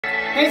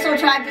Hey Soul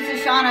Tribe, this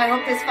is Shauna. I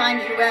hope this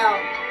finds you well.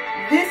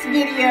 This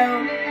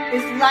video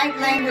is light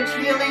language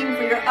healing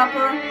for your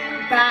upper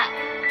back,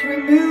 to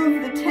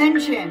remove the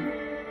tension,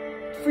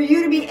 for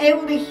you to be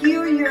able to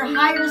hear your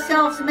higher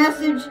self's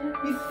message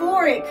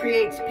before it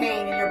creates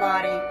pain in your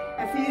body,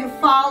 and for you to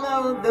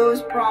follow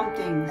those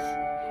promptings.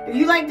 If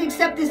you'd like to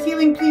accept this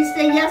healing, please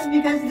say yes,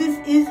 because this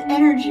is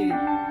energy.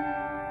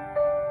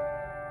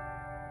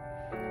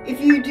 If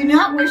you do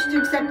not wish to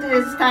accept it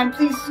at this time,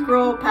 please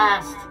scroll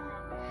past.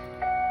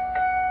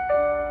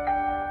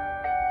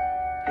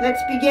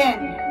 Let's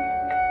begin.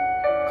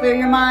 Clear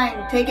your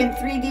mind. Take in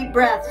 3 deep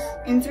breaths,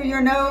 in through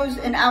your nose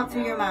and out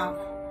through your mouth.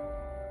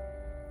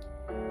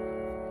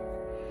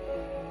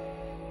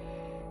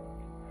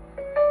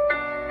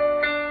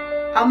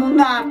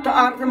 Amunat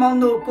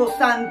armondo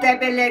costante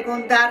pelle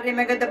contare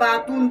me che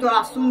dava tunto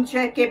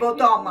assunce che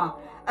potoma.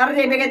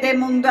 Arriva che te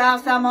monda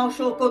samo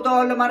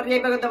sciocotolo, ma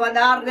arriva che dava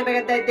darde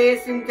perché te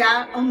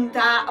desinta un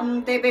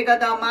te perché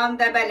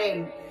domanda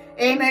belen.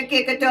 E me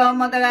che te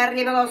amo da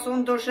arriva con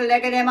sunto scelle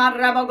che te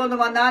marra poco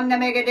domanda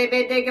me che te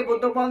vede che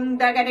puto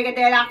ponda che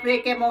te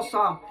rafri che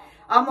mosso.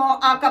 Amo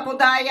a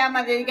capodaya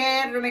ma di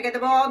guerra me che te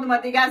vodo ma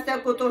di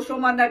gasta cuto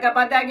shuma da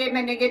capada che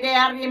me ne che te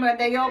arriva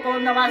da io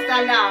ponda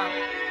bastala.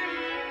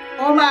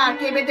 Oma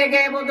che vede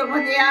che vodo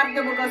con di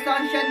arde perché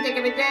sono scende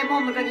che vede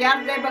mondo che di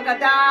arde perché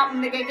da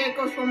che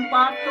cosum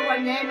parto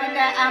con ne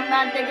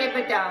amante che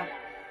vede.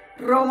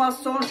 Roma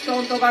son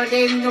sotto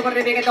valendo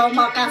per che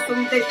toma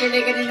casum te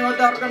scele che non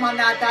dormo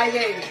nata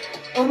ieri.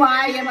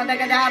 Oma io ma da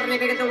cadare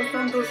perché tu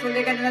son tu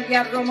sulle che non di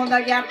arromo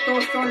da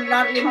ghiarto son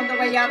l'arrimo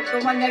da ghiarto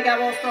ma ne che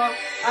vostro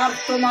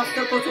arto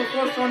masto coso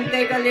son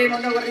te che le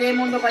mondo per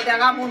mondo per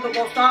da mondo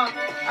posta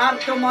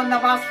arto mondo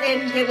va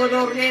sente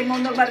godore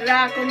mondo per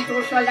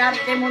contro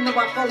solarte mondo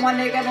va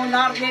come che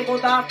mondarne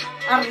boda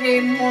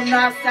arremo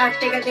na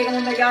satte che te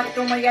mondo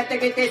ghiarto ma yate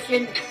che te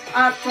sin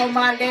arto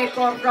male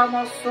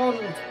corromo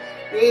son.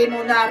 E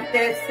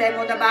monarte se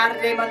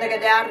monabarre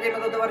monagade arre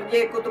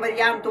modovarje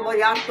kutubayanto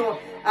moyato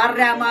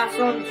arrama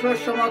son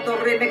chosho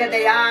motorre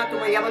megadeyato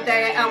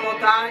moyamode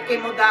amoda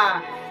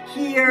emoda.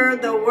 Hear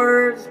the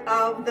words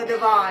of the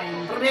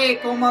divine. Re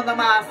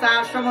komodama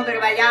sa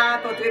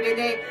shomodevayato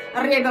tribine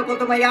arreba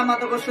kutubayama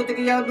to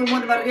koshutiya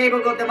dumon varreba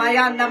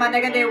kutubayana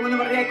managade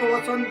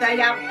unvarreko son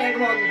dayapte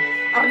mon.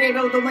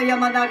 Arriba tu me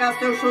llama da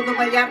gasto shudo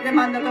me yarde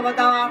manda ka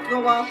bata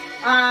roba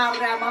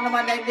arra mana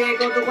mana de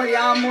go tu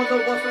yamo to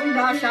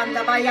bosunda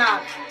shanda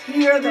baya.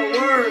 Hear the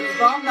words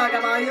banda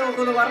ka bayo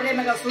ko warre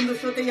me ga sundu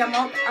shuti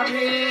yamo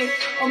arre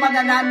o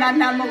mana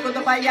na mo ko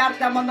to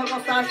bayarda mondo ko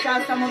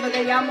sasha sa mondo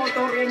de yamo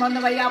to re mondo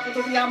baya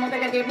putu yamo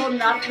de de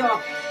bonardo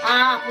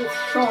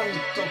pushon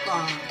to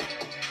pa.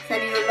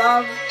 Sending you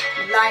love,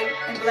 light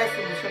and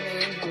blessings from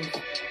the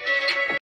angels.